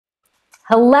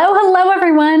Hello, hello,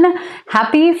 everyone.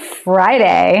 Happy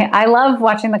Friday. I love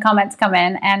watching the comments come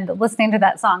in and listening to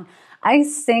that song. I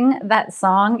sing that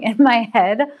song in my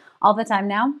head all the time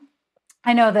now.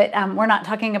 I know that we're not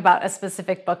talking about a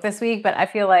specific book this week, but I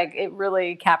feel like it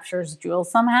really captures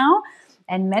Jules somehow.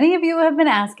 And many of you have been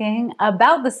asking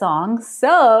about the song.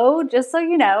 So just so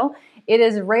you know, it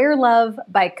is Rare Love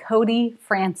by Cody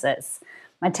Francis.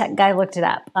 My tech guy looked it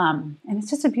up, and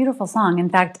it's just a beautiful song. In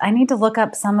fact, I need to look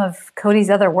up some of Cody's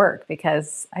other work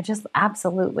because I just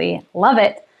absolutely love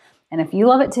it. And if you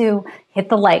love it too, hit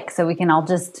the like so we can all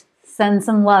just send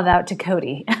some love out to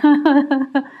Cody.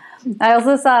 I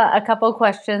also saw a couple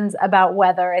questions about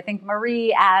weather. I think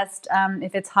Marie asked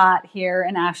if it's hot here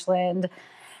in Ashland.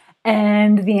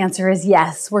 And the answer is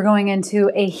yes. We're going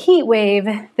into a heat wave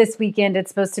this weekend. It's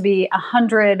supposed to be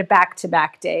 100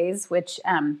 back-to-back days, which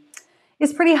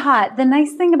is pretty hot. The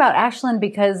nice thing about Ashland,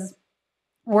 because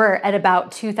we're at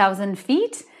about 2,000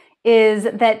 feet, is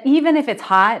that even if it's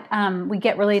hot, we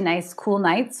get really nice, cool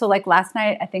nights. So like last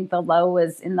night, I think the low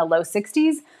was in the low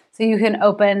 60s. So you can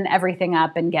open everything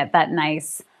up and get that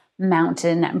nice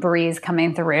mountain breeze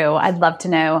coming through. I'd love to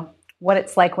know what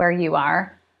it's like where you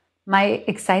are. My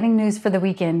exciting news for the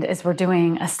weekend is we're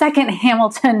doing a second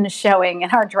Hamilton showing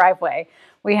in our driveway.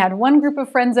 We had one group of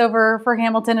friends over for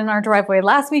Hamilton in our driveway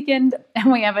last weekend,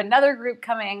 and we have another group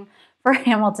coming for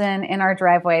Hamilton in our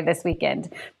driveway this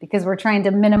weekend because we're trying to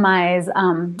minimize,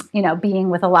 being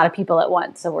with a lot of people at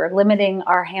once. So we're limiting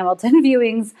our Hamilton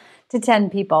viewings to 10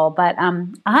 people. But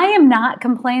I am not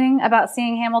complaining about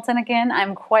seeing Hamilton again.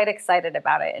 I'm quite excited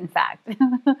about it, in fact.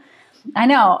 I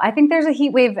know. I think there's a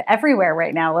heat wave everywhere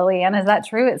right now, Lillian. Is that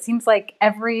true? It seems like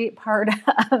every part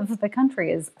of the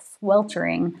country is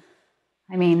sweltering.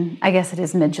 I mean, I guess it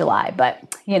is mid-July,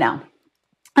 but you know.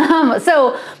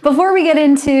 So before we get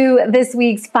into this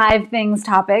week's 5 things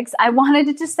topics, I wanted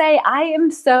to just say I am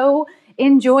so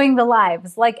enjoying the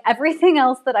lives. Like everything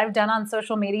else that I've done on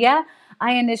social media,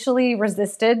 I initially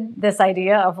resisted this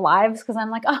idea of lives because I'm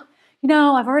like,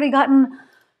 I've already gotten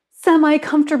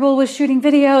semi-comfortable with shooting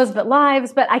videos,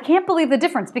 but I can't believe the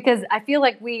difference because I feel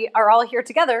like we are all here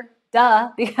together.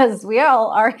 Because we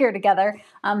all are here together.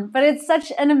 But it's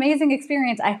such an amazing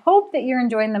experience. I hope that you're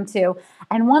enjoying them too.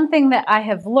 And one thing that I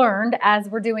have learned as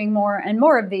we're doing more and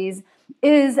more of these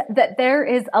is that there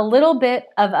is a little bit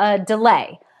of a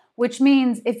delay, which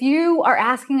means if you are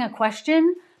asking a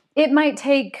question, it might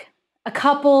take a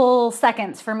couple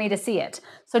seconds for me to see it.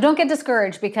 So don't get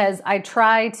discouraged because I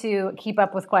try to keep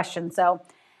up with questions. So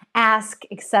ask,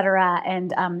 etc.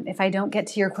 And if I don't get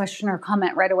to your question or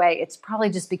comment right away, it's probably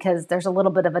just because there's a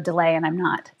little bit of a delay and I'm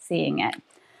not seeing it.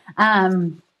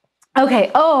 Okay.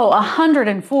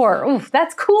 104. Oof,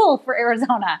 that's cool for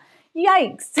Arizona.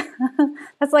 Yikes.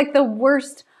 That's like the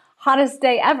worst, hottest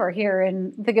day ever here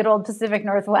in the good old Pacific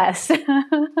Northwest.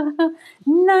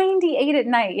 98 at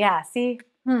night. Yeah. See,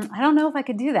 I don't know if I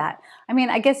could do that. I mean,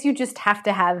 I guess you just have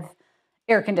to have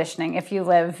air conditioning if you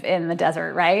live in the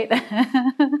desert, right?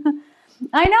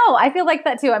 I know. I feel like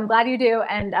that too. I'm glad you do.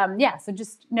 And so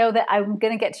just know that I'm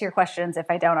going to get to your questions if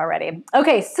I don't already.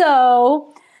 Okay,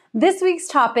 so this week's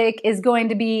topic is going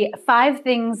to be 5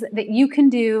 things that you can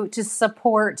do to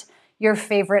support your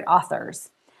favorite authors.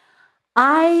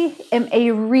 I am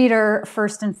a reader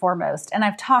first and foremost, and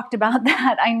I've talked about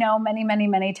that, I know, many, many,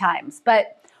 many times.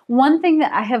 But one thing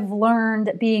that I have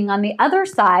learned being on the other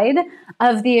side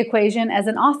of the equation as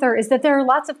an author is that there are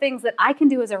lots of things that I can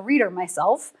do as a reader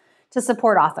myself to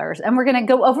support authors. And we're going to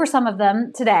go over some of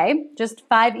them today, just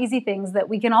 5 easy things that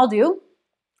we can all do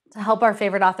to help our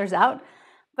favorite authors out.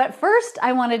 But first,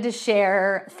 I wanted to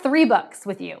share 3 books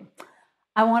with you.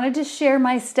 I wanted to share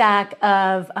my stack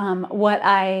of what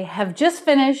I have just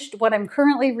finished, what I'm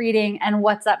currently reading, and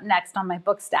what's up next on my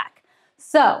book stack.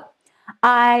 So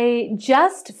I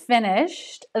just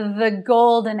finished The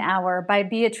Golden Hour by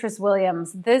Beatrice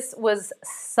Williams. This was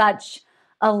such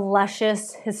a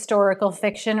luscious historical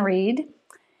fiction read.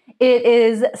 It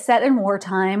is set in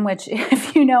wartime, which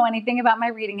if you know anything about my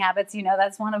reading habits, you know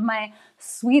that's one of my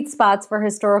sweet spots for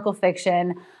historical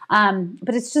fiction.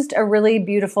 But it's just a really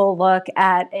beautiful look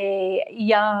at a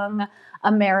young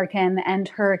American and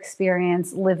her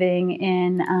experience living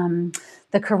in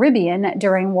the Caribbean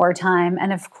during wartime.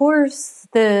 And of course,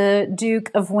 the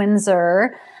Duke of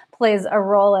Windsor plays a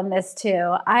role in this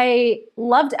too. I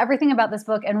loved everything about this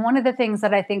book. And one of the things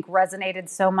that I think resonated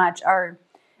so much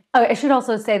I should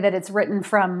also say that it's written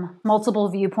from multiple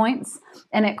viewpoints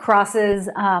and it crosses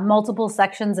multiple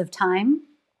sections of time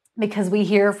because we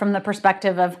hear from the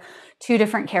perspective of 2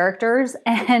 different characters.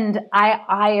 And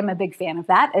I am a big fan of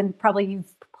that. And probably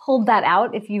you've pulled that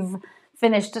out if you've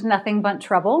finished Nothing But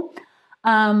Trouble.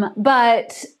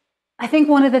 But I think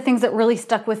one of the things that really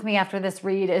stuck with me after this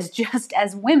read is just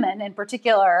as women in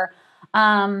particular,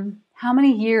 how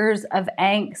many years of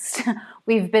angst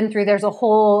we've been through. There's a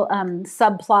whole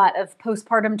subplot of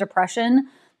postpartum depression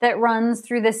that runs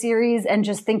through the series, and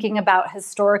just thinking about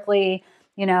historically,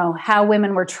 how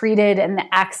women were treated and the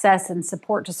access and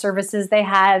support to services they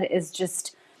had is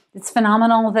just, it's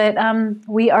phenomenal that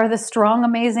we are the strong,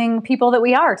 amazing people that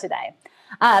we are today.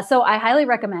 So I highly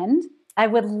recommend. I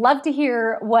would love to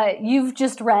hear what you've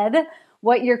just read,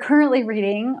 what you're currently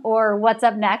reading, or what's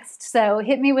up next. So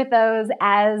hit me with those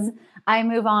as I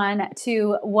move on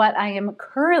to what I am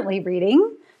currently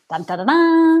reading. Dun, dun, dun,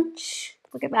 dun.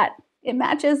 Look at that. It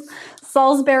matches.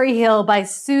 Salisbury Hill by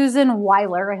Susan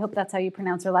Weiler. I hope that's how you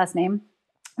pronounce her last name.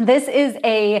 This is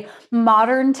a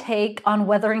modern take on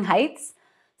Wuthering Heights.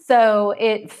 So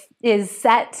it is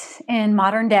set in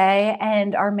modern day,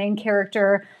 and our main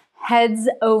character heads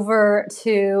over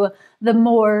to the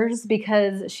moors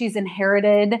because she's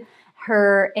inherited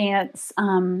her aunt's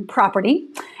property.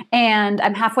 And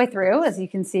I'm halfway through, as you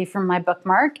can see from my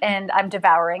bookmark, and I'm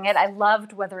devouring it. I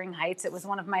loved Wuthering Heights. It was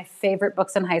one of my favorite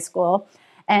books in high school.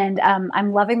 And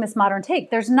I'm loving this modern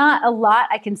take. There's not a lot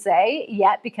I can say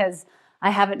yet because I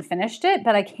haven't finished it,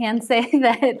 but I can say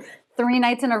that 3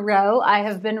 nights in a row, I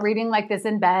have been reading like this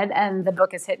in bed, and the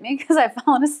book has hit me because I've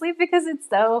fallen asleep because it's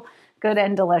so good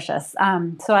and delicious.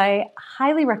 So I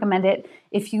highly recommend it.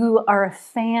 If you are a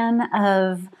fan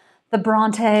of the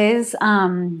Brontes,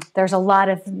 there's a lot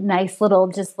of nice little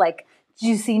just like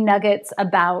juicy nuggets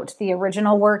about the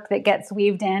original work that gets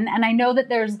weaved in. And I know that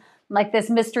there's like this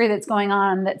mystery that's going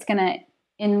on that's going to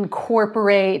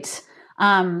incorporate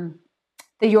the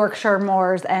Yorkshire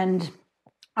moors and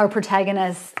our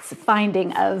protagonist's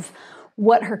finding of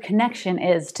what her connection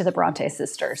is to the Bronte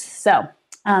sisters. So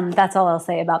that's all I'll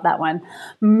say about that one.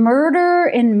 Murder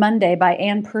in Monday by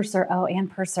Anne Purser. Oh, Anne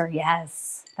Purser.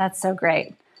 Yes, that's so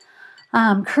great.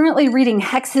 Currently reading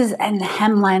Hexes and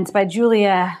Hemlines by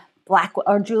Juliet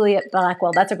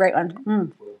Blackwell. That's a great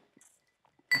one.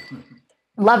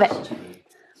 Love it.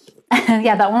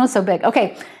 Yeah, that one was so big.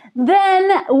 Okay.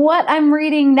 Then what I'm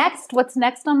reading next, what's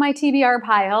next on my TBR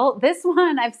pile, this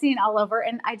one I've seen all over,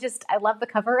 and I love the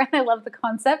cover and I love the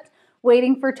concept.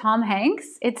 Waiting for Tom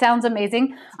Hanks. It sounds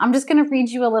amazing. I'm just going to read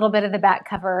you a little bit of the back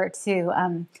cover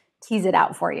to tease it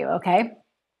out for you, okay?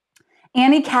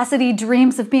 Annie Cassidy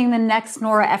dreams of being the next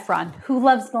Nora Ephron. Who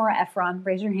loves Nora Ephron?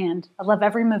 Raise your hand. I love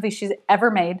every movie she's ever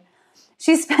made.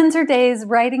 She spends her days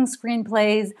writing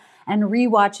screenplays and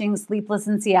rewatching Sleepless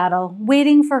in Seattle,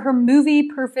 waiting for her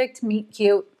movie-perfect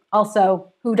meet-cute.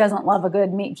 Also, who doesn't love a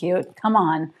good meet-cute? Come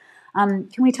on.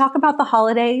 Can we talk about The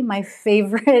Holiday, my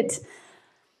favorite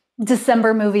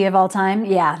December movie of all time?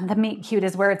 Yeah, the meet-cute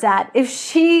is where it's at. If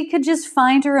she could just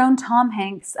find her own Tom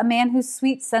Hanks, a man who's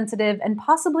sweet, sensitive, and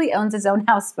possibly owns his own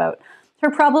houseboat,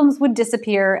 her problems would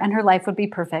disappear and her life would be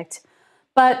perfect.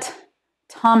 But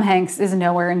Tom Hanks is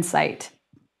nowhere in sight.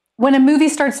 When a movie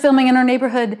starts filming in her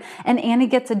neighborhood and Annie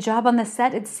gets a job on the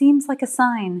set, it seems like a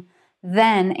sign.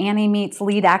 Then Annie meets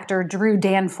lead actor Drew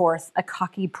Danforth, a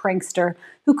cocky prankster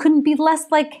who couldn't be less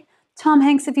like Tom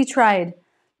Hanks if he tried.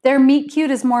 Their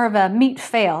meet-cute is more of a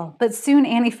meet-fail, but soon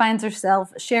Annie finds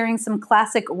herself sharing some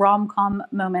classic rom-com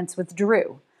moments with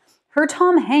Drew. Her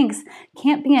Tom Hanks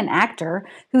can't be an actor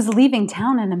who's leaving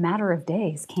town in a matter of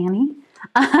days, can he?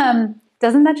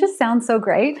 Doesn't that just sound so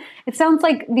great? It sounds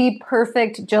like the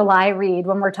perfect July read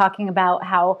when we're talking about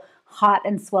how hot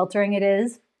and sweltering it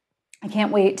is. I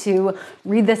can't wait to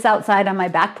read this outside on my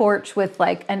back porch with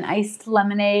like an iced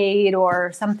lemonade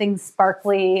or something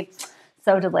sparkly.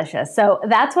 So delicious. So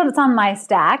that's what's on my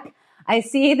stack. I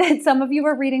see that some of you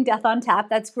are reading Death on Tap.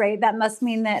 That's great. That must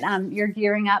mean that you're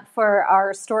gearing up for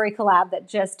our story collab that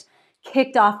just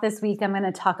kicked off this week. I'm going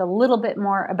to talk a little bit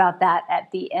more about that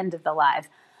at the end of the live.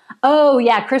 Oh,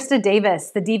 yeah, Krista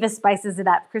Davis, the Diva Spices It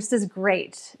Up. Krista's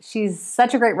great. She's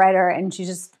such a great writer, and she's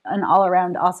just an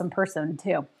all-around awesome person,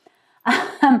 too.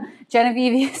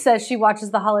 Genevieve says she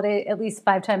watches The Holiday at least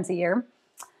 5 times a year.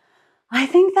 I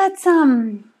think that's,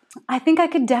 I think I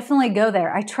could definitely go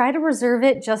there. I try to reserve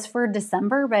it just for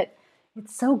December, but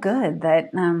it's so good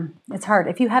that it's hard.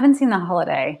 If you haven't seen The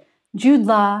Holiday, Jude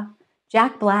Law,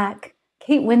 Jack Black,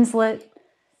 Kate Winslet,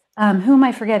 who am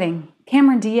I forgetting?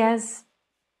 Cameron Diaz.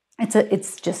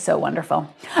 It's just so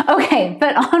wonderful. Okay,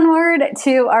 but onward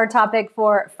to our topic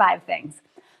for 5 things.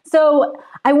 So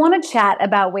I want to chat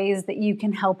about ways that you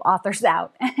can help authors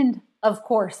out. And of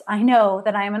course, I know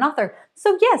that I am an author.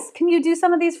 So yes, can you do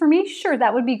some of these for me? Sure,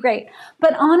 that would be great.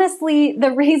 But honestly,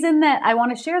 the reason that I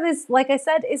want to share this, like I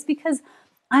said, is because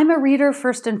I'm a reader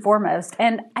first and foremost.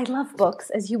 And I love books,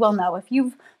 as you well know. If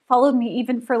you've followed me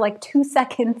even for like 2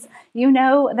 seconds, you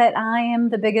know that I am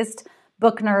the biggest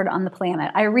book nerd on the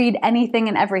planet. I read anything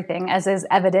and everything, as is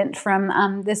evident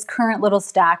from this current little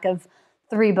stack of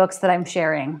 3 books that I'm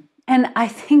sharing. And I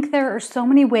think there are so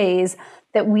many ways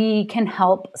that we can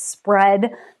help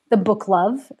spread the book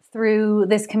love through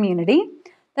this community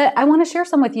that I want to share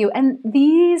some with you. And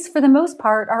these, for the most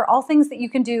part, are all things that you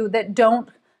can do that don't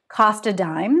cost a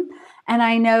dime. And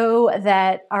I know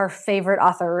that our favorite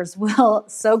authors will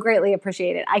so greatly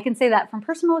appreciate it. I can say that from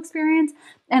personal experience,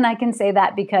 and I can say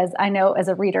that because I know as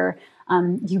a reader,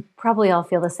 you probably all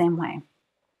feel the same way.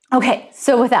 Okay,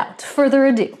 so without further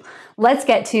ado, let's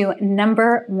get to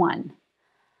number 1.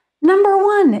 Number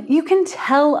 1, you can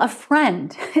tell a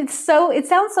friend. It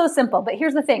sounds so simple, but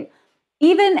here's the thing.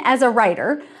 Even as a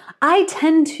writer, I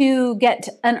tend to get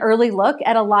an early look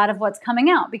at a lot of what's coming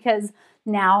out because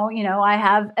now, I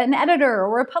have an editor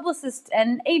or a publicist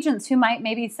and agents who might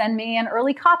maybe send me an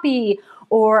early copy,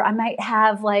 or I might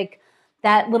have like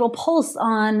that little pulse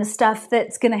on stuff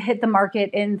that's going to hit the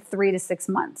market in 3 to 6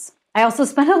 months. I also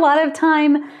spend a lot of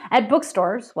time at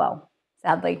bookstores. Well,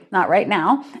 sadly, not right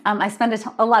now. I spend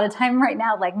a lot of time right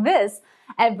now like this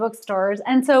at bookstores.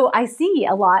 And so I see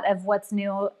a lot of what's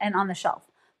new and on the shelf.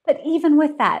 But even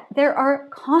with that, there are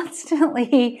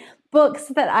constantly books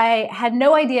that I had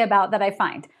no idea about that I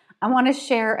find. I want to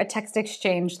share a text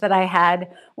exchange that I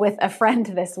had with a friend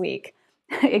this week.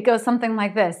 It goes something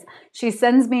like this. She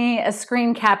sends me a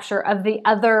screen capture of The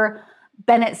Other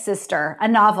Bennett Sister, a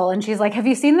novel. And she's like, have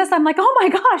you seen this? I'm like, oh my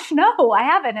gosh, no, I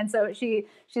haven't. And so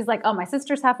she's like, oh, my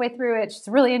sister's halfway through it. She's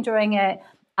really enjoying it.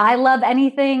 I love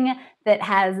anything that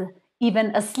has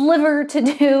even a sliver to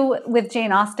do with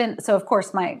Jane Austen. So of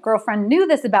course my girlfriend knew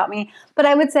this about me, but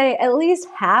I would say at least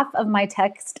half of my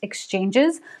text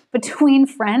exchanges between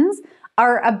friends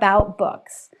are about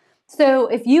books. So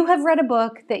if you have read a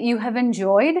book that you have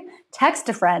enjoyed, text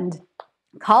a friend,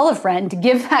 call a friend,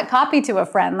 give that copy to a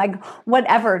friend, like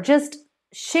whatever, just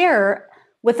share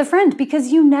with a friend because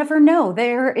you never know.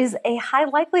 There is a high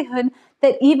likelihood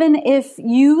that even if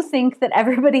you think that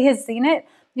everybody has seen it,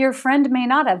 your friend may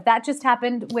not have. That just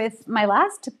happened with my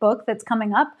last book that's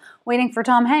coming up, Waiting for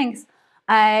Tom Hanks.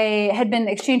 I had been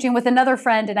exchanging with another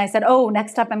friend and I said, oh,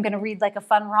 next up I'm going to read like a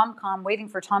fun rom-com, Waiting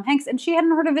for Tom Hanks. And she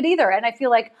hadn't heard of it either. And I feel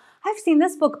like I've seen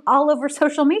this book all over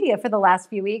social media for the last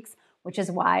few weeks, which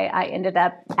is why I ended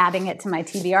up adding it to my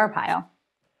TBR pile.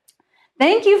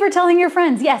 Thank you for telling your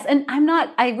friends. Yes, and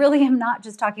I really am not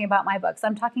just talking about my books.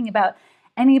 I'm talking about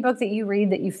any book that you read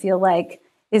that you feel like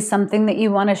is something that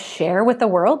you want to share with the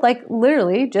world. Like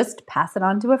literally just pass it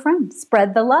on to a friend.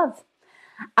 Spread the love.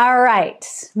 All right,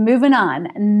 moving on.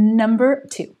 Number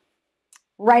 2,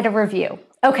 write a review.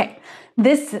 Okay,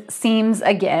 this seems,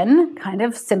 again, kind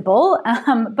of simple,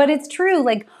 but it's true.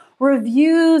 Like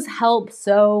reviews help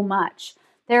so much.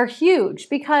 They're huge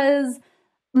because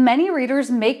many readers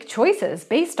make choices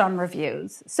based on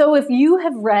reviews. So if you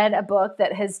have read a book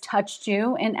that has touched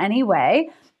you in any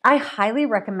way, I highly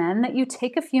recommend that you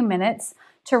take a few minutes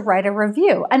to write a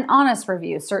review, an honest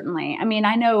review, certainly. I mean,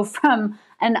 I know from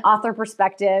an author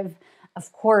perspective,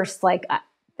 of course, like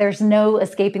there's no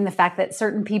escaping the fact that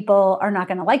certain people are not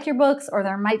going to like your books, or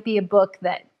there might be a book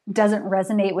that doesn't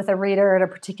resonate with a reader at a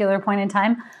particular point in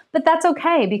time. But that's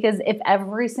okay, because if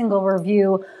every single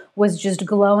review was just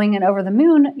glowing and over the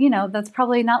moon, that's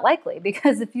probably not likely.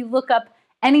 Because if you look up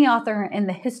any author in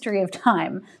the history of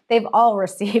time, they've all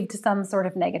received some sort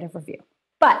of negative review.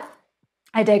 But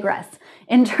I digress.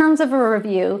 In terms of a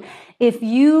review, if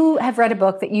you have read a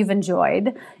book that you've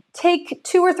enjoyed, take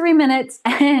 2 or 3 minutes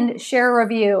and share a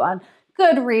review on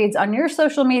Goodreads, on your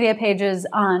social media pages,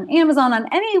 on Amazon, on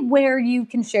anywhere you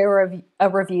can share a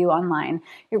review online.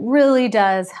 It really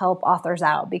does help authors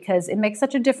out because it makes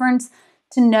such a difference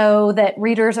to know that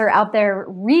readers are out there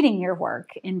reading your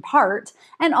work in part,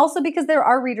 and also because there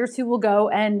are readers who will go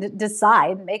and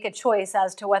make a choice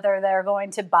as to whether they're going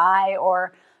to buy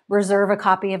or reserve a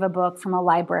copy of a book from a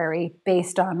library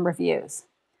based on reviews.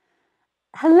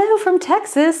 Hello from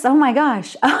Texas. Oh my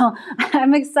gosh. Oh,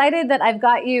 I'm excited that I've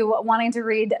got you wanting to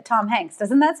read Tom Hanks.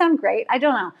 Doesn't that sound great? I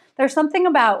don't know. There's something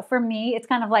about, for me, it's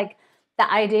kind of like the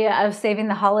idea of saving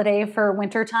the holiday for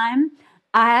wintertime.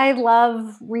 I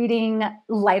love reading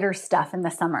lighter stuff in the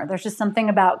summer. There's just something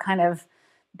about kind of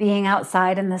being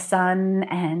outside in the sun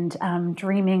and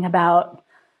dreaming about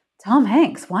Tom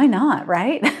Hanks. Why not,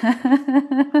 right?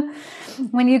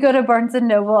 When you go to Barnes &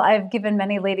 Noble, I've given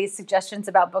many ladies suggestions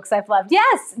about books I've loved.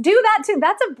 Yes, do that too.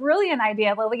 That's a brilliant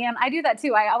idea, Lillian. I do that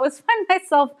too. I always find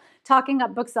myself talking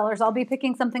up booksellers. I'll be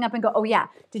picking something up and go, oh yeah,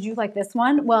 did you like this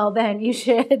one? Well, then you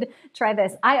should try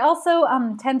this. I also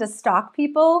tend to stalk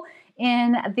people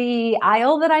in the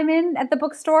aisle that I'm in at the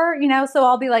bookstore, you know, so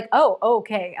I'll be like, oh,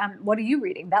 okay, what are you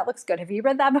reading? That looks good. Have you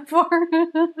read that before?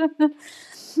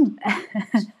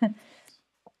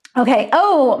 Okay.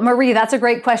 Oh, Marie, that's a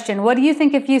great question. What do you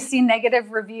think if you see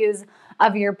negative reviews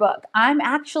of your book? I'm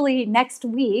actually next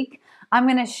week, I'm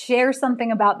going to share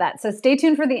something about that. So stay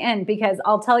tuned for the end because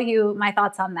I'll tell you my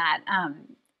thoughts on that.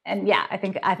 And yeah, I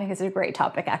think it's a great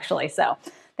topic actually. So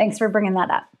thanks for bringing that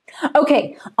up.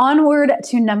 Okay. Onward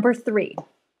to number 3.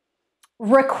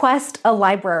 Request a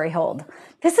library hold.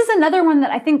 This is another one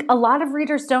that I think a lot of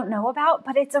readers don't know about,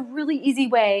 but it's a really easy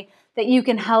way that you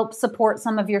can help support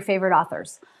some of your favorite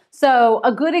authors. So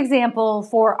a good example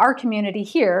for our community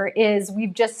here is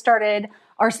we've just started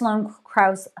our Sloan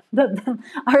Krause,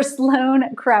 our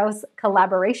Sloan Krause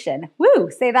collaboration. Woo!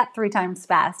 Say that 3 times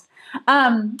fast.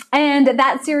 And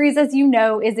that series, as you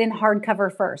know, is in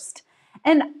hardcover first.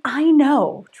 And I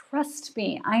know, trust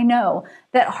me, I know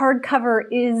that hardcover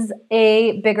is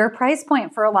a bigger price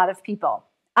point for a lot of people.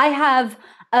 I have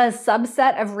a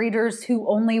subset of readers who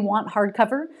only want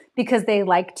hardcover because they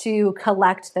like to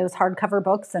collect those hardcover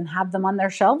books and have them on their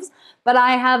shelves. But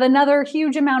I have another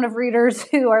huge amount of readers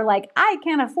who are like, I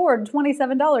can't afford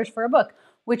 $27 for a book,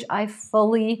 which I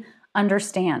fully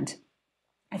understand.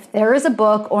 If there is a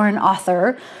book or an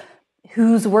author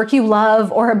whose work you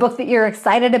love or a book that you're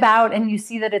excited about and you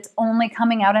see that it's only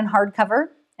coming out in hardcover,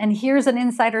 and here's an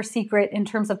insider secret in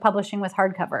terms of publishing with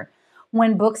hardcover.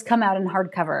 When books come out in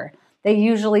hardcover, they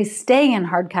usually stay in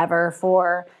hardcover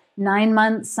for 9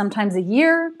 months, sometimes a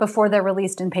year before they're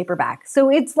released in paperback. So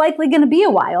it's likely going to be a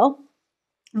while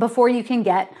before you can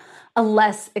get a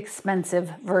less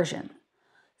expensive version.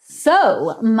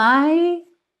 So my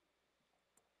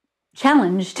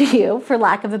challenge to you, for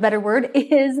lack of a better word,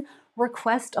 is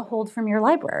request a hold from your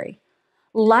library.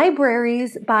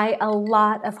 Libraries buy a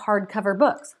lot of hardcover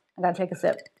books. I gotta take a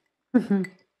sip.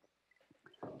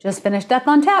 Just finished Death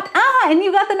on Tap. And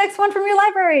you got the next one from your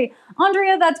library.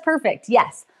 Andrea, that's perfect.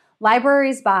 Yes,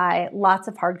 libraries buy lots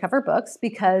of hardcover books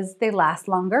because they last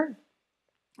longer.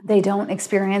 They don't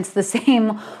experience the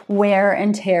same wear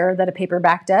and tear that a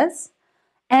paperback does.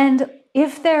 And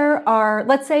if there are,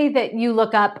 let's say that you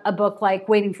look up a book like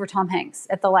Waiting for Tom Hanks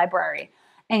at the library,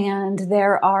 and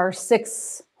there are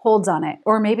 6 holds on it,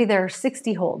 or maybe there are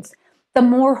 60 holds. The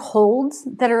more holds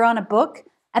that are on a book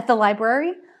at the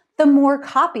library, the more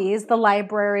copies the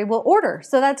library will order.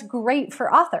 So that's great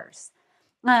for authors.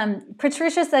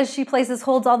 Patricia says she places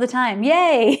holds all the time.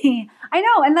 Yay! I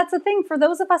know, and that's the thing. For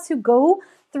those of us who go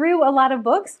through a lot of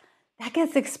books, that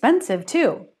gets expensive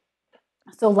too.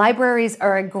 So libraries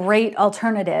are a great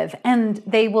alternative, and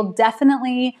they will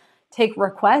definitely take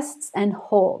requests and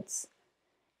holds.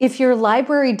 If your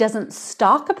library doesn't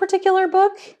stock a particular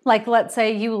book, like let's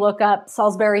say you look up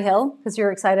Salisbury Hill because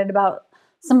you're excited about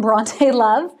some Bronte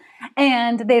love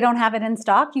and they don't have it in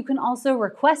stock, you can also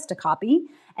request a copy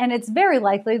and it's very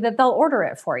likely that they'll order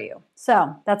it for you.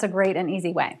 So that's a great and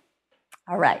easy way.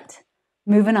 All right,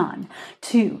 moving on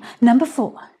to number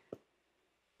 4.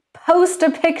 Post a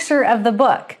picture of the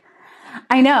book.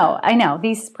 I know,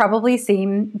 these probably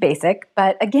seem basic,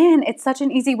 but again, it's such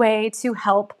an easy way to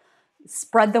help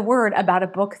spread the word about a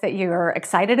book that you're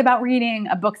excited about reading,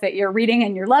 a book that you're reading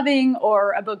and you're loving,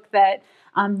 or a book that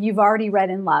you've already read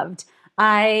and loved.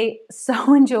 I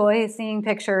so enjoy seeing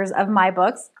pictures of my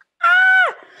books.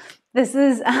 This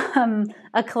is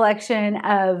a collection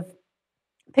of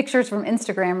pictures from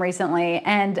Instagram recently.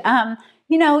 And,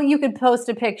 you could post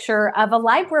a picture of a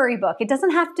library book. It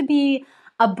doesn't have to be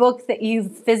a book that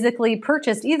you've physically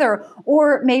purchased either.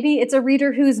 Or maybe it's a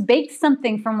reader who's baked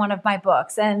something from one of my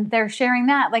books and they're sharing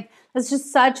that. Like, it's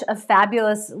just such a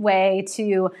fabulous way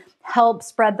to help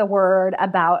spread the word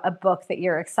about a book that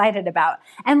you're excited about.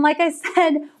 And like I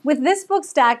said, with this book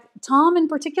stack, Tom in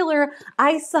particular,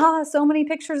 I saw so many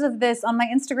pictures of this on my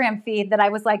Instagram feed that I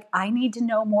was like, I need to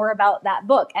know more about that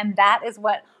book. And that is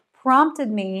what prompted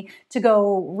me to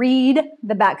go read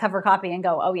the back cover copy and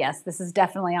go, oh yes, this is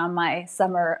definitely on my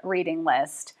summer reading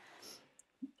list.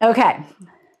 Okay.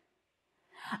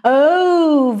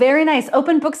 Oh, very nice.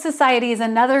 Open Book Society is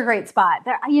another great spot.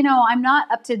 There, I'm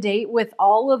not up to date with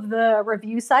all of the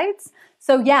review sites.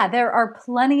 So yeah, there are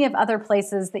plenty of other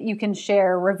places that you can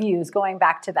share reviews going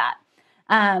back to that.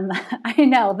 I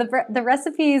know the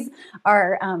recipes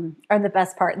are the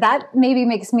best part. That maybe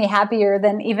makes me happier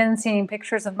than even seeing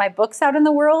pictures of my books out in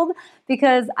the world,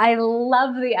 because I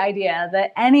love the idea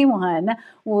that anyone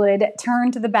would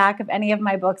turn to the back of any of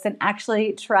my books and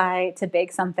actually try to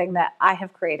bake something that I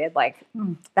have created. Like,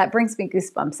 that brings me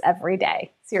goosebumps every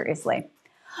day. Seriously.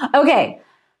 Okay.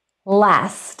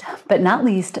 Last but not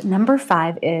least, number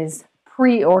 5 is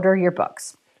pre-order your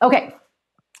books. Okay,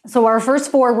 so our first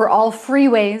four were all free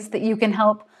ways that you can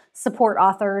help support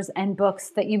authors and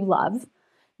books that you love.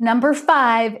 Number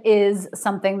 5 is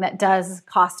something that does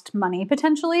cost money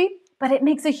potentially, but it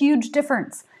makes a huge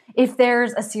difference. If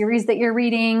there's a series that you're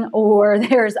reading or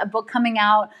there's a book coming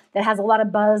out that has a lot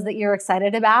of buzz that you're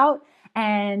excited about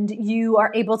and you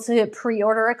are able to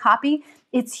pre-order a copy,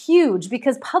 it's huge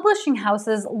because publishing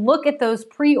houses look at those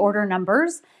pre-order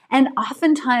numbers and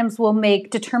oftentimes will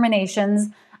make determinations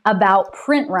about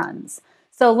print runs.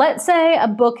 So let's say a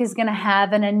book is going to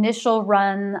have an initial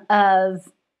run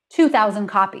of 2,000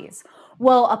 copies.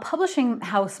 Well, a publishing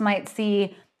house might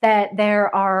see that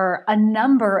there are a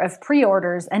number of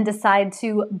pre-orders and decide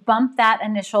to bump that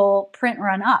initial print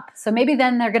run up. So maybe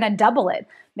then they're going to double it.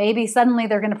 Maybe suddenly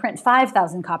they're going to print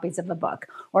 5,000 copies of a book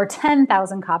or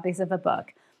 10,000 copies of a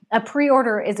book. A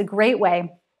pre-order is a great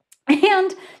way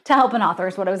and to help an author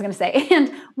is what I was going to say.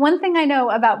 And one thing I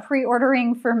know about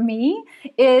pre-ordering for me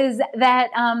is that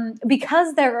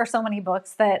because there are so many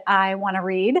books that I want to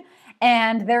read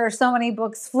and there are so many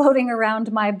books floating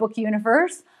around my book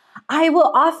universe, I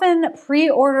will often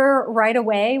pre-order right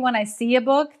away when I see a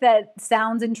book that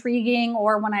sounds intriguing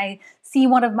or when I see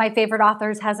one of my favorite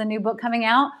authors has a new book coming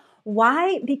out.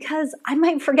 Why? Because I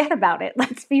might forget about it.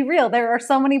 Let's be real. There are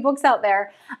so many books out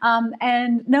there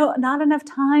and not enough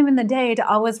time in the day to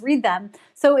always read them.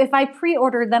 So if I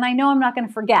pre-order, then I know I'm not going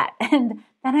to forget. And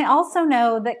then I also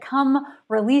know that come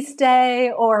release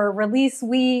day or release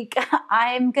week,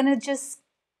 I'm going to just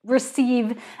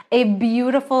receive a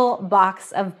beautiful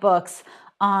box of books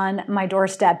on my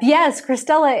doorstep. Yes,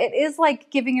 Christella, it is like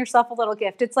giving yourself a little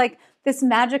gift. It's like this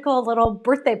magical little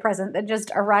birthday present that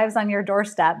just arrives on your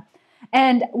doorstep.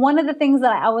 And one of the things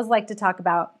that I always like to talk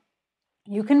about,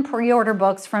 you can pre-order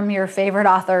books from your favorite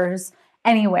authors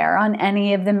anywhere on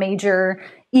any of the major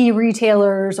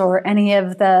e-retailers or any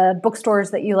of the bookstores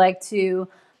that you like to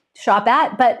shop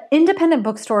at, but independent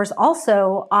bookstores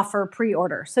also offer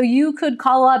pre-order. So you could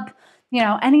call up,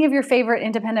 any of your favorite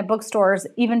independent bookstores,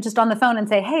 even just on the phone and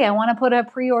say, hey, I want to put a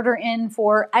pre-order in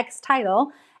for X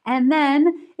title. And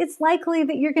then it's likely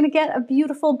that you're going to get a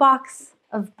beautiful box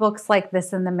of books like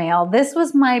this in the mail. This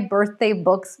was my birthday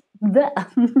books.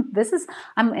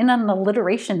 I'm in an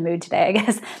alliteration mood today, I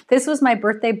guess. This was my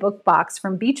birthday book box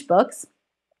from Beach Books.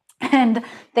 And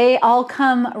they all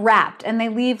come wrapped and they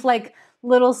leave like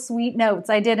little sweet notes.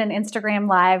 I did an Instagram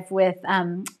live with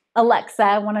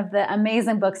Alexa, one of the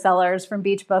amazing booksellers from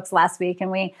Beach Books last week,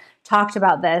 and we talked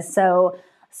about this. So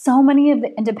many of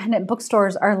the independent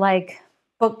bookstores are like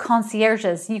book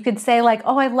concierges. You could say like,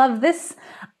 oh, I love this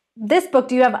book.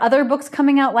 Do you have other books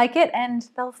coming out like it? And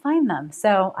they'll find them.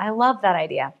 So I love that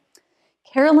idea.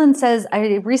 Carolyn says,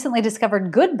 I recently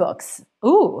discovered good books.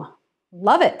 Ooh,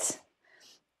 love it.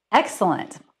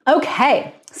 Excellent.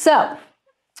 Okay, so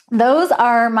those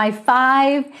are my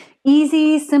 5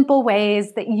 easy, simple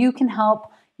ways that you can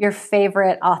help your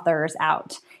favorite authors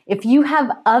out. If you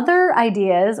have other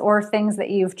ideas or things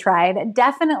that you've tried,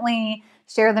 definitely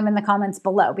share them in the comments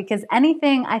below, because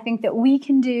anything I think that we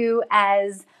can do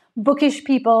as bookish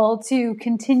people to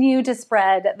continue to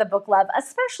spread the book love,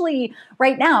 especially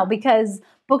right now, because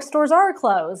bookstores are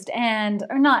closed and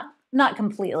are not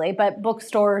completely, but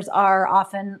bookstores are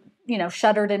often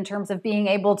shuttered in terms of being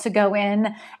able to go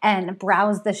in and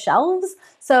browse the shelves.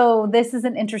 So this is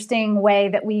an interesting way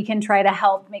that we can try to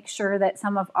help make sure that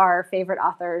some of our favorite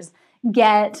authors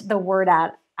get the word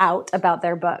out about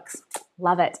their books.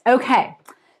 Love it. Okay,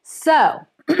 so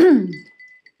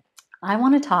I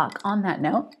want to talk on that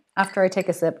note after I take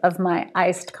a sip of my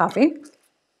iced coffee,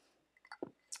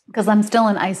 because I'm still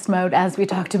in iced mode as we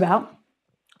talked about.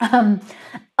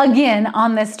 Again,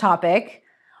 on this topic,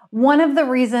 one of the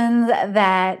reasons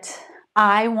that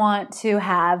I want to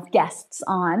have guests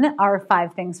on our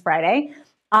 5 Things Friday,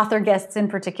 author guests in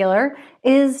particular,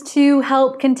 is to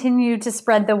help continue to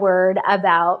spread the word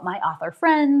about my author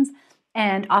friends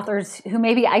and authors who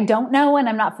maybe I don't know and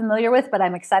I'm not familiar with, but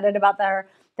I'm excited about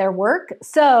their work.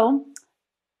 So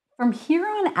from here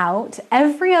on out,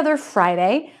 every other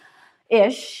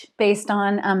Friday-ish, based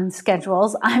on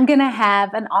schedules, I'm going to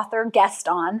have an author guest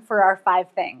on for our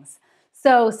 5 things.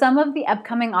 So some of the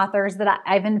upcoming authors that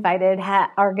I've invited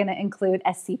are going to include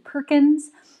S.C.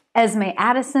 Perkins, Esme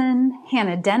Addison,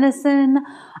 Hannah Dennison,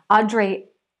 Audrey,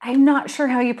 I'm not sure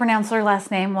how you pronounce her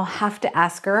last name. We'll have to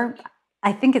ask her.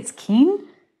 I think it's Keen.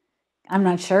 I'm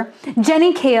not sure.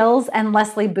 Jenny Kales and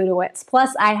Leslie Budowitz.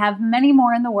 Plus, I have many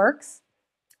more in the works.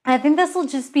 I think this will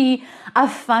just be a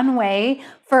fun way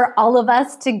for all of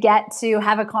us to get to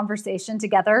have a conversation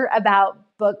together about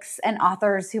books and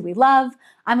authors who we love.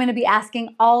 I'm going to be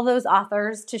asking all those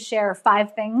authors to share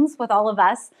 5 things with all of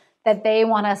us that they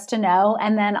want us to know.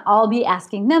 And then I'll be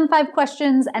asking them 5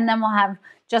 questions, and then we'll have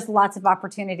just lots of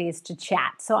opportunities to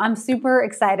chat. So I'm super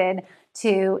excited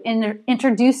to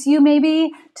introduce you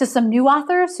maybe to some new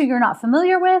authors who you're not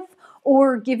familiar with,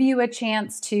 or give you a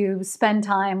chance to spend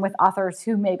time with authors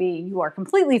who maybe you are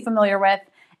completely familiar with,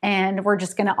 and we're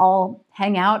just gonna all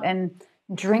hang out and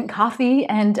drink coffee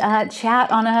and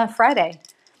chat on a Friday.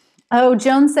 Oh,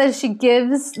 Joan says she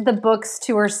gives the books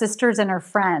to her sisters and her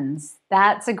friends.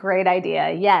 That's a great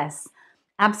idea. Yes,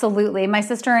 absolutely. My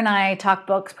sister and I talk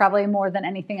books probably more than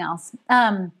anything else.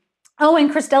 Oh,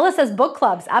 and Christella says book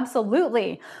clubs.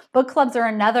 Absolutely. Book clubs are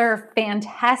another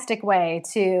fantastic way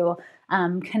to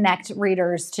connect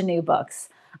readers to new books.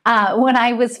 When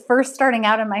I was first starting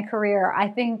out in my career, I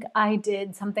think I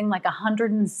did something like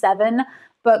 107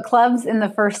 book clubs in the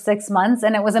first 6 months,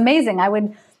 and it was amazing. I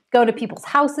would go to people's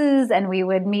houses and we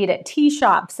would meet at tea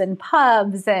shops and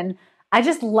pubs, and I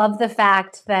just love the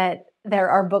fact that there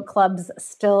are book clubs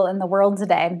still in the world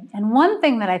today. And one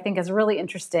thing that I think is really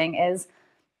interesting is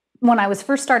when I was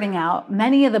first starting out,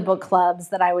 many of the book clubs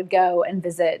that I would go and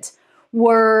visit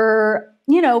were,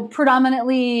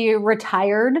 predominantly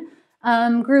retired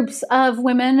groups of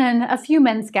women and a few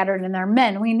men scattered in there.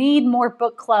 Men. We need more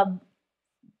book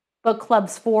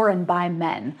clubs for and by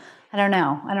men. I don't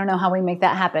know how we make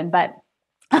that happen. But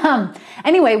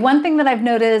anyway, one thing that I've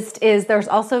noticed is there's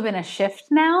also been a shift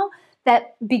now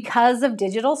that because of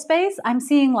digital space, I'm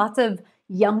seeing lots of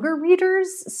younger readers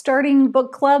starting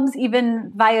book clubs,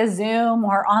 even via Zoom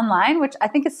or online, which I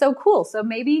think is so cool. So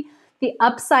maybe the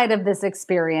upside of this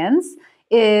experience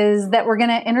is that we're going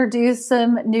to introduce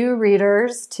some new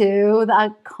readers to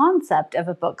the concept of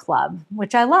a book club,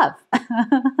 which I love.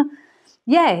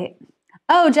 Yay.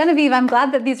 Oh, Genevieve, I'm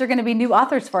glad that these are going to be new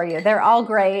authors for you. They're all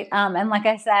great. And like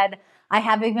I said, I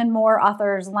have even more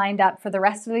authors lined up for the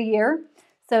rest of the year.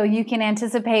 So you can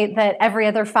anticipate that every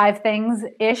other 5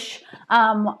 things-ish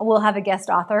we'll have a guest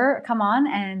author come on,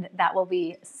 and that will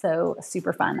be so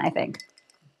super fun, I think.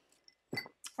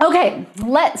 Okay,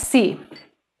 let's see.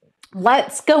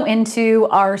 Let's go into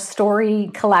our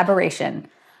story collaboration.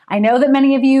 I know that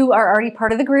many of you are already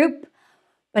part of the group,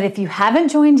 but if you haven't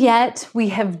joined yet, we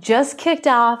have just kicked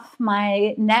off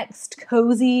my next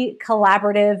cozy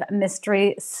collaborative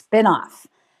mystery spinoff.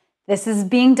 This is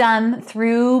being done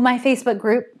through my Facebook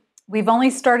group. We've only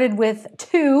started with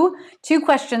two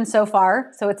questions so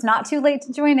far, so it's not too late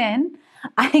to join in.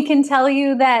 I can tell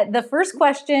you that the first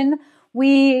question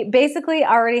we basically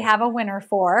already have a winner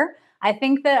for. I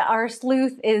think that our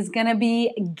sleuth is going to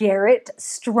be Garrett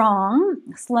Strong,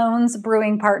 Sloan's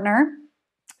brewing partner.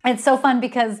 It's so fun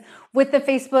because with the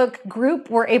Facebook group,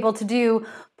 we're able to do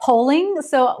polling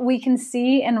so we can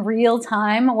see in real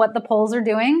time what the polls are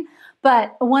doing.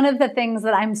 But one of the things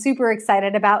that I'm super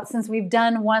excited about, since we've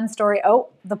done one story,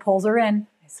 the polls are in.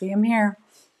 I see them here.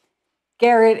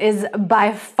 Garrett is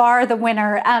by far the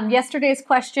winner. Yesterday's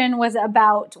question was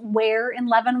about where in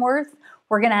Leavenworth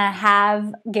we're going to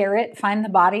have Garrett find the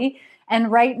body.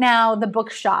 And right now, the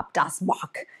bookshop, Das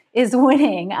Walk, is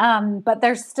winning. But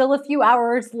there's still a few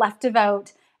hours left to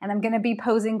vote. And I'm going to be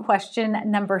posing question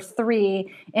number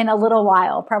 3 in a little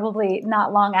while, probably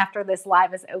not long after this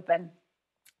live is open.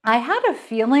 I had a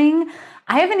feeling,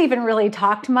 I haven't even really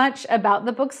talked much about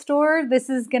the bookstore. This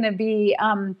is going to be,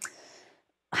 I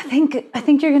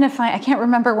think you're going to find, I can't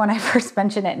remember when I first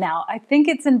mentioned it now. I think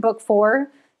it's in book 4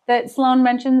 that Sloan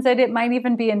mentions it. It might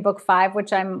even be in book 5,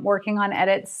 which I'm working on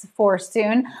edits for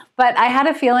soon. But I had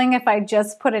a feeling if I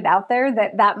just put it out there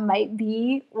that might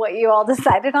be what you all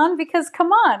decided on, because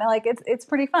come on, like it's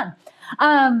pretty fun.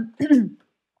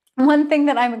 One thing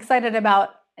that I'm excited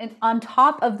about, on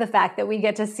top of the fact that we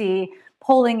get to see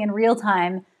polling in real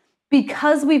time,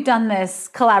 because we've done this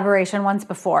collaboration once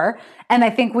before, and I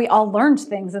think we all learned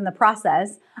things in the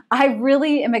process, I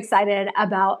really am excited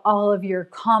about all of your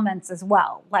comments as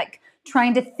well. Like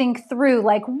trying to think through,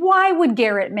 like, why would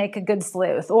Garrett make a good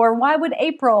sleuth? Or why would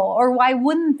April? Or why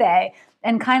wouldn't they?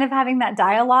 And kind of having that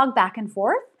dialogue back and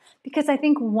forth. Because I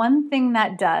think one thing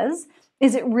that does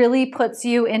is it really puts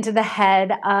you into the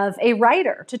head of a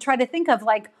writer to try to think of,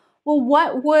 like, well,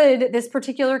 what would this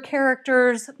particular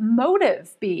character's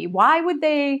motive be? Why would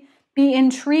they be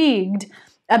intrigued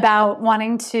about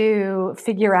wanting to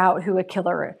figure out who a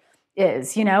killer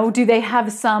is? You know, do they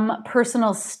have some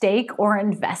personal stake or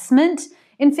investment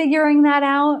in figuring that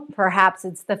out? Perhaps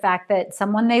it's the fact that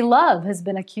someone they love has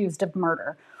been accused of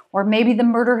murder, or maybe the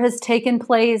murder has taken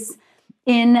place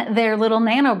in their little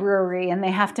nano brewery and they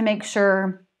have to make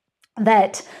sure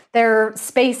that their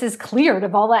space is cleared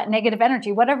of all that negative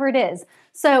energy, whatever it is.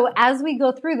 So as we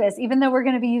go through this, even though we're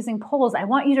going to be using polls, I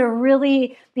want you to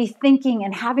really be thinking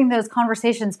and having those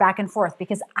conversations back and forth,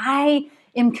 because I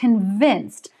am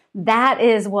convinced that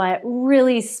is what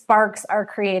really sparks our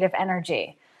creative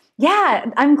energy. Yeah,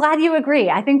 I'm glad you agree.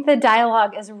 I think the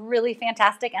dialogue is really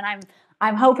fantastic, and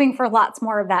I'm hoping for lots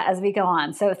more of that as we go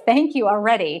on. So thank you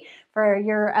already for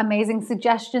your amazing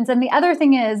suggestions. And the other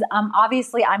thing is,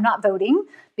 obviously I'm not voting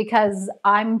because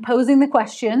I'm posing the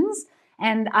questions,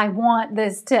 and I want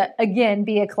this to, again,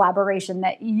 be a collaboration,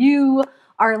 that you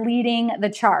are leading the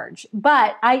charge.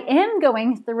 But I am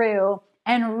going through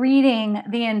and reading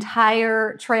the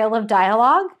entire trail of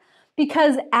dialogue,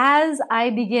 because as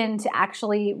I begin to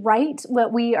actually write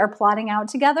what we are plotting out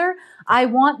together, I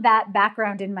want that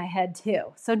background in my head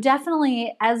too. So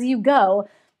definitely, as you go,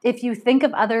 if you think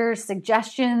of other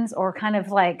suggestions or kind of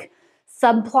like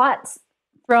subplots,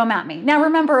 throw them at me. Now,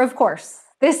 remember, of course,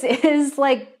 this is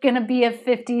like going to be a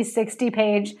 50, 60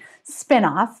 page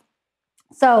spinoff.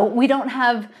 So we don't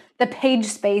have the page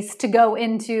space to go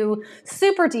into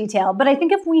super detail. But I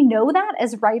think if we know that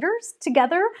as writers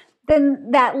together, then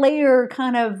that layer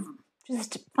kind of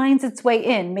just finds its way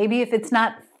in. Maybe if it's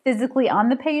not physically on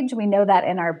the page, we know that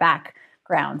in our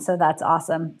background. So that's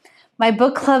awesome. My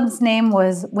book club's name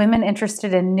was Women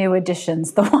Interested in New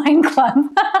Editions, the Wine Club.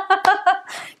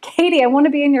 Katie, I want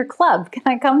to be in your club. Can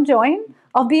I come join?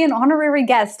 I'll be an honorary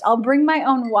guest. I'll bring my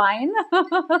own wine.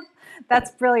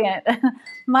 That's brilliant.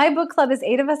 My book club is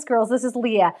 8 of us girls. This is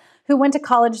Leah, who went to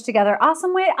college together.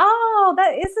 Awesome way. Oh,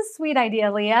 that is a sweet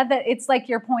idea, Leah, that it's like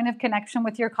your point of connection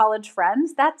with your college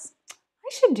friends. I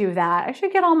should do that. I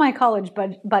should get all my college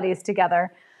buddies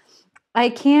together. I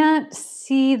can't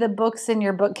see the books in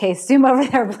your bookcase. Zoom over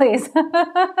there, please.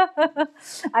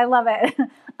 I love it.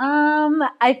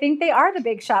 I think they are the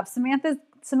big shop.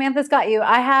 Samantha's got you.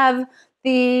 I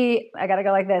gotta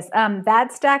go like this.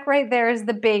 That stack right there is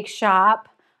the bake shop.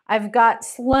 I've got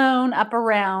Sloan up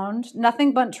around,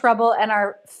 Nothing But Trouble, and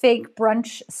our fake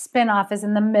brunch spinoff is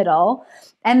in the middle.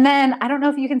 And then, I don't know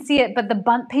if you can see it, but the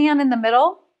bunt pan in the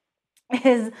middle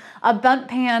is a bunt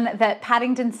pan that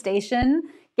Paddington Station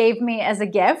gave me as a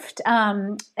gift.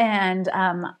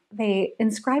 They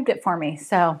inscribed it for me.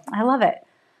 So I love it.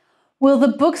 Will the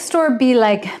bookstore be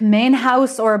like main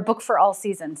house or a book for all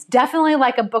seasons? Definitely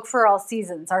like a book for all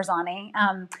seasons, Arzani.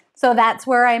 So that's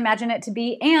where I imagine it to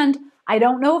be. And I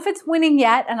don't know if it's winning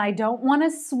yet, and I don't want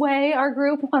to sway our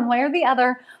group one way or the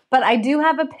other, but I do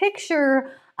have a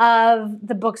picture of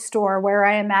the bookstore where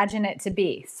I imagine it to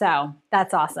be. So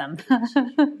that's awesome.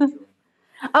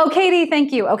 Oh, Katie,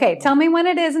 thank you. Okay, tell me when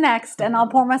it is next, and I'll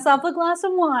pour myself a glass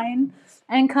of wine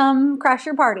and come crash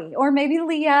your party. Or maybe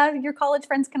Leah, your college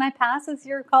friends, can I pass as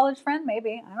your college friend?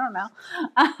 Maybe, I don't know.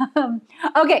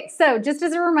 Okay, so just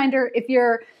as a reminder, if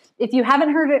you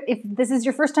haven't heard it, if this is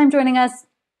your first time joining us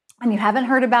and you haven't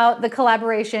heard about the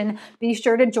collaboration, be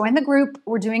sure to join the group.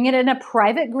 We're doing it in a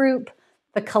private group.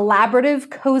 The Collaborative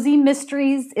Cozy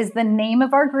Mysteries is the name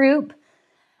of our group.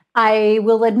 I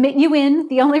will admit you in.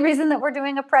 The only reason that we're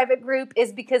doing a private group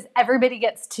is because everybody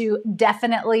gets to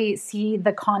definitely see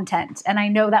the content. And I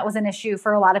know that was an issue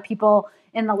for a lot of people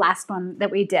in the last one that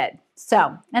we did.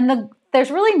 So, there's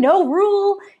really no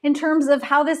rule in terms of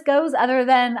how this goes other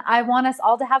than I want us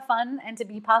all to have fun and to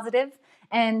be positive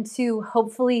and to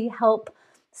hopefully help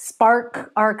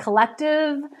spark our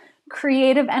collective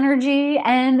creative energy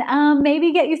and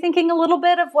maybe get you thinking a little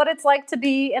bit of what it's like to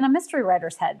be in a mystery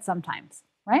writer's head sometimes.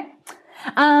 Right?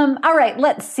 All right,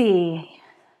 let's see.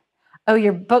 Oh,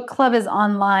 your book club is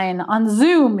online on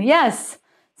Zoom. Yes.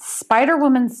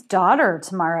 Spider-Woman's Daughter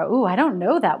tomorrow. Ooh, I don't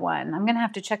know that one. I'm going to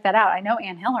have to check that out. I know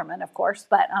Anne Hillerman, of course,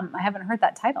 but I haven't heard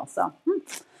that title. So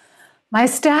my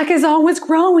stack is always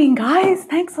growing, guys.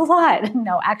 Thanks a lot.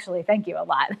 No, actually, thank you a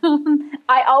lot.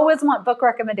 I always want book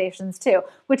recommendations too,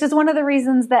 which is one of the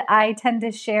reasons that I tend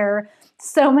to share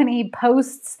so many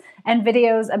posts and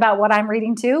videos about what I'm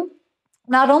reading too.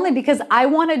 Not only because I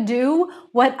want to do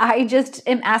what I just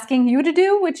am asking you to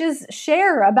do, which is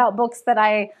share about books that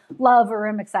I love or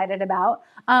am excited about,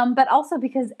 but also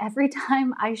because every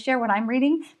time I share what I'm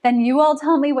reading, then you all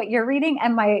tell me what you're reading,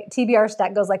 and my TBR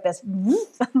stack goes like this.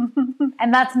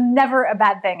 And that's never a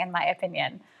bad thing, in my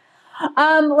opinion.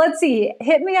 Let's see.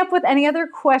 Hit me up with any other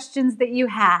questions that you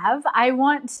have. I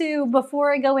want to,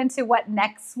 before I go into what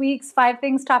next week's 5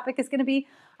 things topic is going to be,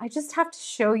 I just have to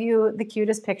show you the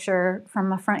cutest picture from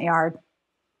my front yard.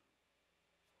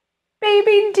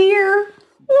 Baby deer.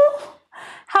 Oh,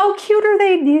 how cute are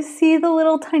they? Do you see the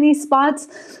little tiny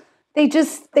spots? They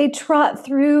trot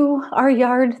through our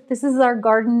yard. This is our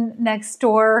garden next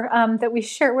door that we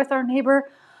share with our neighbor.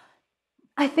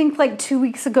 I think like 2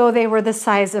 weeks ago, they were the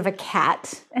size of a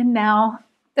cat, and now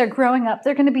they're growing up.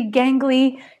 They're going to be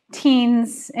gangly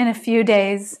teens in a few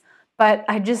days, but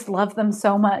I just love them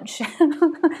so much.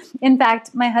 In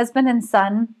fact, my husband and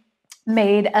son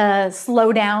made a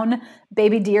slow down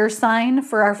baby deer sign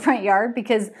for our front yard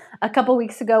because a couple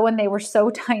weeks ago when they were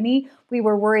so tiny, we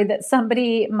were worried that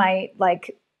somebody might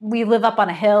we live up on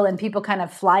a hill and people kind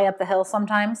of fly up the hill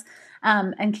sometimes.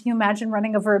 And can you imagine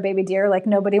running over a baby deer? Like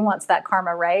nobody wants that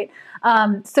karma, right?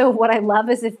 So what I love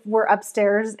is if we're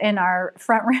upstairs in our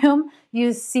front room,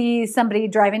 you see somebody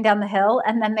driving down the hill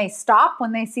and then they stop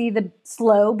when they see the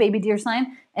slow baby deer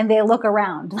sign and they look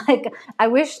around. Like I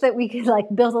wish that we could like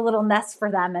build a little nest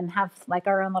for them and have like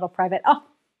our own little private. Oh,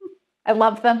 I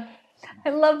love them. I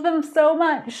love them so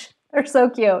much. They're so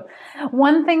cute.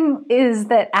 One thing is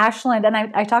that Ashland, and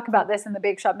I talk about this in the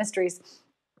BAKESHOP Mysteries,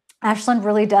 Ashland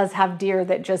really does have deer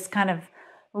that just kind of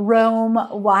roam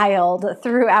wild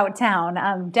throughout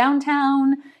town.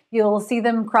 Downtown, you'll see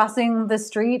them crossing the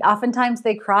street. Oftentimes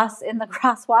they cross in the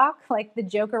crosswalk. Like the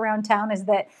joke around town is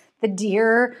that the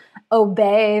deer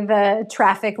obey the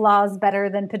traffic laws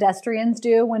better than pedestrians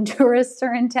do when tourists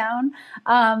are in town.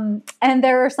 And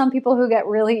there are some people who get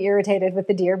really irritated with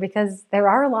the deer because there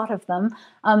are a lot of them.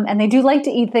 And they do like to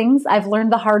eat things. I've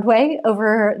learned the hard way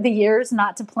over the years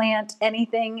not to plant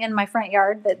anything in my front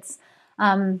yard that's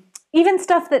even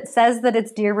stuff that says that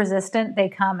it's deer resistant. They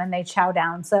come and they chow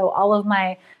down. So all of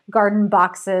my garden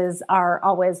boxes are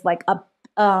always like up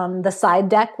the side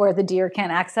deck where the deer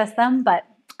can't access them, but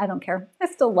I don't care. I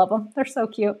still love them. They're so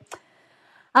cute.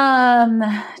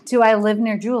 Do I live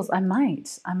near Jules? I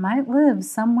might live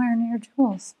somewhere near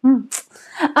Jules.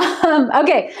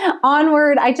 Okay,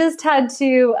 onward. I just had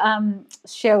to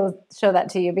show that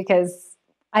to you because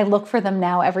I look for them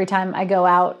now every time I go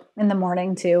out in the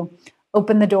morning to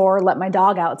open the door, let my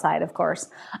dog outside, of course.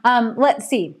 Let's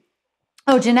see.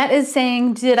 Oh, Jeanette is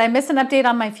saying, did I miss an update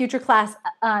on my future class?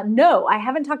 No, I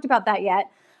haven't talked about that yet.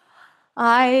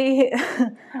 I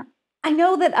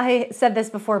know that I said this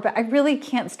before, but I really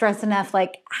can't stress enough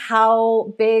like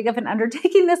how big of an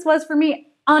undertaking this was for me,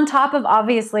 on top of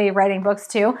obviously writing books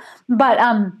too. But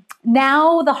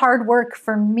now the hard work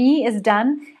for me is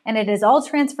done, and it is all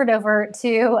transferred over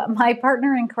to my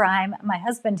partner in crime, my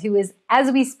husband, who is,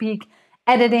 as we speak,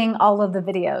 editing all of the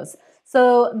videos.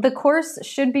 So the course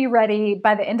should be ready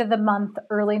by the end of the month,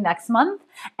 early next month.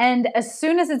 And as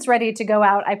soon as it's ready to go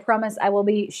out, I promise I will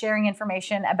be sharing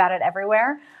information about it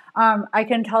everywhere. I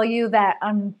can tell you that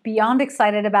I'm beyond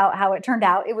excited about how it turned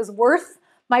out. It was worth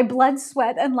my blood,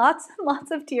 sweat, and lots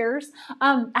of tears.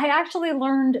 I actually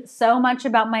learned so much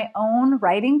about my own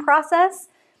writing process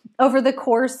over the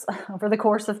course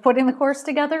of putting the course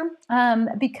together,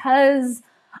 because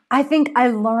I think I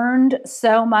learned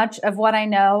so much of what I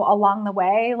know along the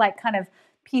way, like kind of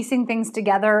piecing things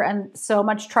together, and so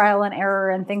much trial and error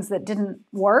and things that didn't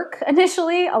work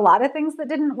initially, a lot of things that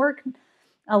didn't work,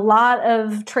 a lot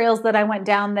of trails that I went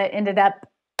down that ended up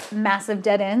massive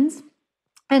dead ends.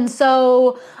 And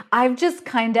so I've just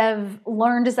kind of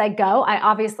learned as I go. I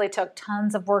obviously took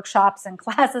tons of workshops and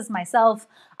classes myself.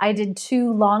 I did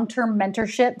 2 long-term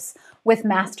mentorships with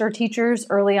master teachers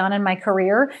early on in my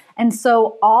career. And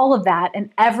so all of that and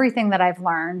everything that I've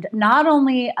learned, not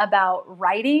only about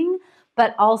writing,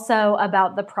 but also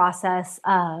about the process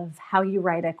of how you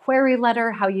write a query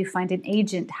letter, how you find an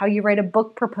agent, how you write a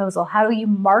book proposal, how you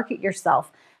market yourself,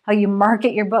 how you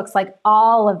market your books, like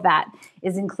all of that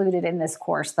is included in this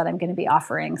course that I'm going to be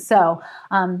offering. So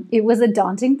it was a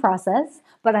daunting process,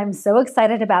 but I'm so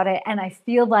excited about it. And I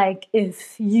feel like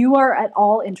if you are at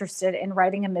all interested in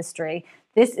writing a mystery,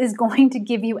 this is going to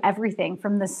give you everything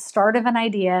from the start of an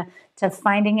idea to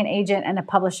finding an agent and a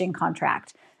publishing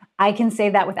contract. I can say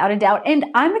that without a doubt. And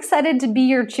I'm excited to be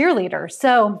your cheerleader.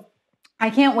 So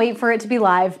I can't wait for it to be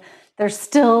live. There's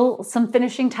still some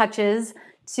finishing touches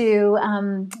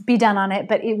to be done on it,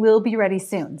 but it will be ready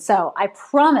soon. So I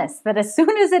promise that as soon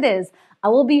as it is, I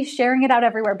will be sharing it out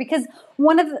everywhere, because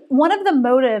one of the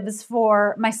motives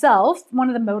for myself, one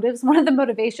of the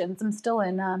motivations, I'm still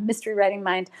in mystery writing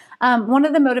mind. One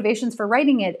of the motivations for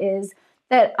writing it is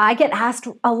that I get asked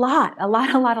a lot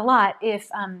if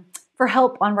for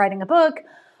help on writing a book,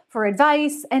 for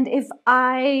advice, and if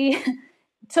I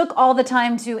took all the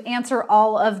time to answer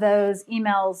all of those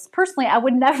emails personally, I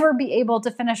would never be able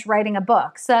to finish writing a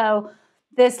book. So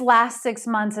this last 6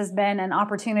 months has been an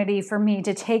opportunity for me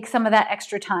to take some of that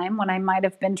extra time when I might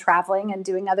have been traveling and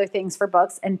doing other things for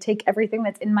books, and take everything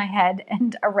that's in my head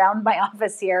and around my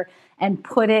office here and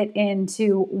put it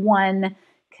into one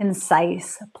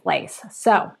concise place.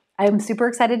 So I'm super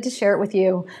excited to share it with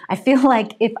you. I feel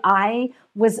like if I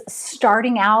was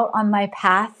starting out on my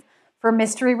path for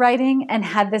mystery writing and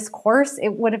had this course,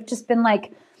 it would have just been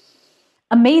like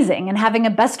amazing and having a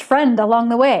best friend along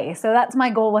the way. So that's my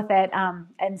goal with it.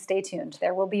 And stay tuned.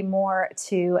 There will be more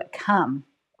to come.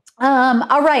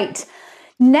 All right.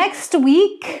 Next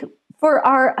week for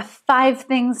our 5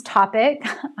 things topic,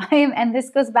 and this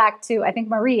goes back to, I think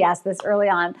Marie asked this early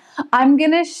on, I'm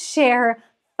going to share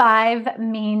 5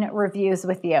 mean reviews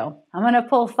with you. I'm going to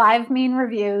pull 5 mean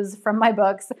reviews from my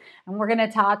books, and we're going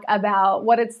to talk about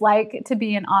what it's like to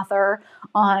be an author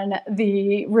on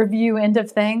the review end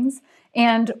of things,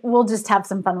 and we'll just have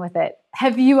some fun with it.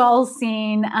 Have you all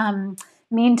seen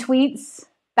mean tweets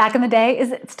back in the day?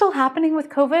 Is it still happening with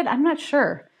COVID? I'm not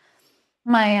sure.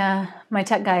 My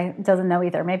tech guy doesn't know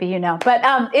either. Maybe you know, but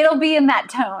it'll be in that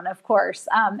tone, of course.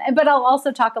 But I'll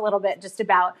also talk a little bit just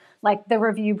about like the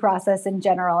review process in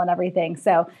general and everything.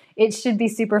 So it should be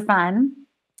super fun.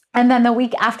 And then the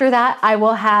week after that, I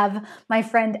will have my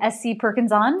friend SC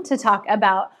Perkins on to talk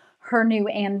about her new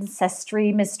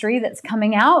ancestry mystery that's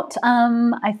coming out.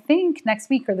 I think next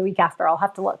week or the week after. I'll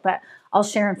have to look, but I'll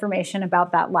share information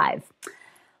about that live.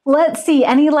 Let's see.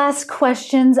 Any last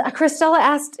questions? Christella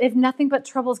asked if Nothing But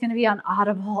Trouble is going to be on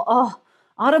Audible. Oh,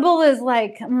 Audible is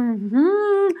like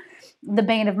the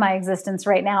bane of my existence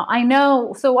right now. I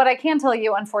know. So what I can tell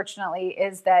you, unfortunately,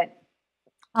 is that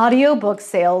audiobook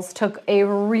sales took a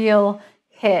real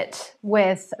hit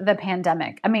with the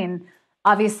pandemic. I mean,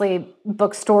 obviously,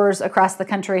 bookstores across the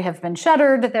country have been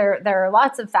shuttered. There are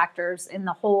lots of factors in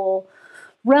the whole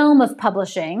realm of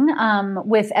publishing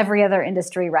with every other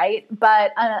industry, right?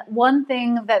 But one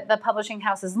thing that the publishing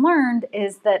houses learned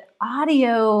is that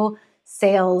audio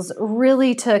sales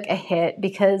really took a hit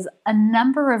because a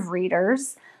number of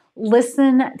readers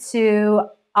listen to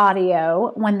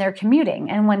audio when they're commuting.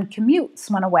 And when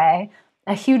commutes went away,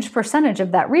 a huge percentage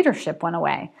of that readership went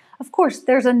away. Of course,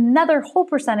 there's another whole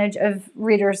percentage of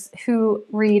readers who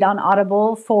read on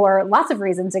Audible for lots of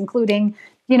reasons, including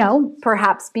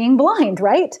perhaps being blind,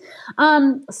 right?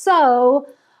 So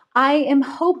I am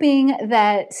hoping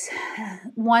that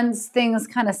once things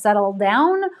kind of settle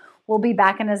down, we'll be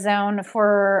back in a zone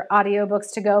for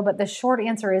audiobooks to go. But the short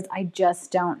answer is I just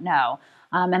don't know.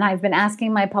 And I've been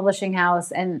asking my publishing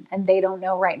house and they don't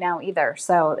know right now either.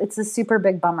 So it's a super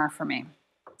big bummer for me.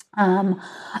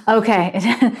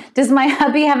 Okay. Does my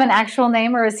hubby have an actual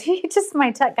name or is he just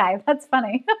my tech guy? That's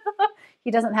funny.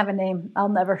 He doesn't have a name. I'll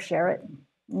never share it.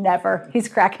 Never. He's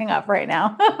cracking up right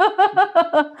now.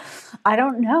 I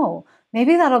don't know.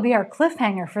 Maybe that'll be our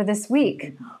cliffhanger for this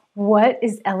week. What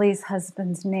is Ellie's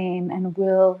husband's name and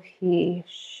will he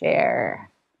share?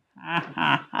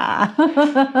 Yeah,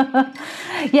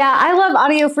 I love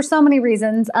audio for so many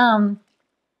reasons. And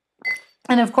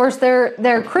of course,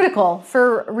 they're critical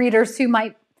for readers who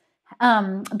might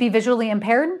be visually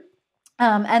impaired.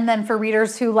 And then for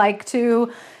readers who like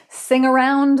to sing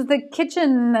around the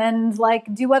kitchen and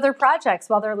like do other projects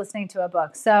while they're listening to a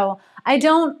book. So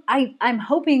I'm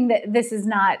hoping that this is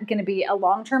not going to be a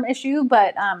long-term issue,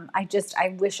 but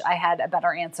I wish I had a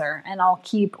better answer and I'll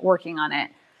keep working on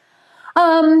it.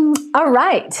 All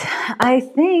right. I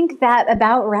think that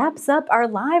about wraps up our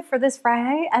live for this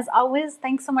Friday. As always,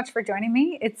 thanks so much for joining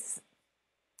me. It's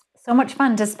so much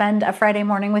fun to spend a Friday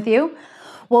morning with you.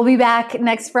 We'll be back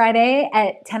next Friday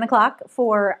at 10 o'clock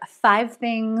for 5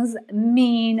 Things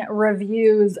Mean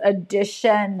Reviews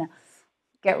edition.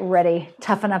 Get ready.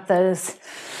 Toughen up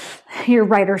your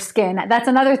writer skin. That's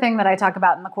another thing that I talk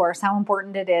about in the course, how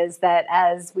important it is that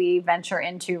as we venture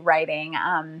into writing,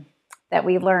 that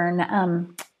we learn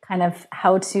kind of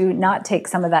how to not take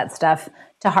some of that stuff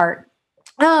to heart.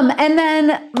 And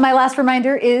then my last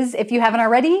reminder is, if you haven't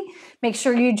already, make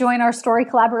sure you join our story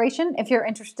collaboration. If you're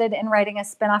interested in writing a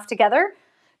spinoff together,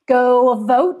 go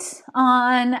vote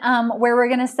on where we're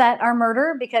going to set our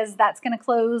murder because that's going to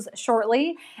close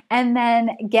shortly. And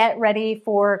then get ready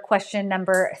for question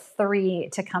number 3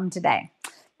 to come today.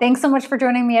 Thanks so much for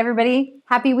joining me, everybody.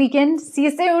 Happy weekend. See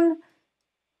you soon.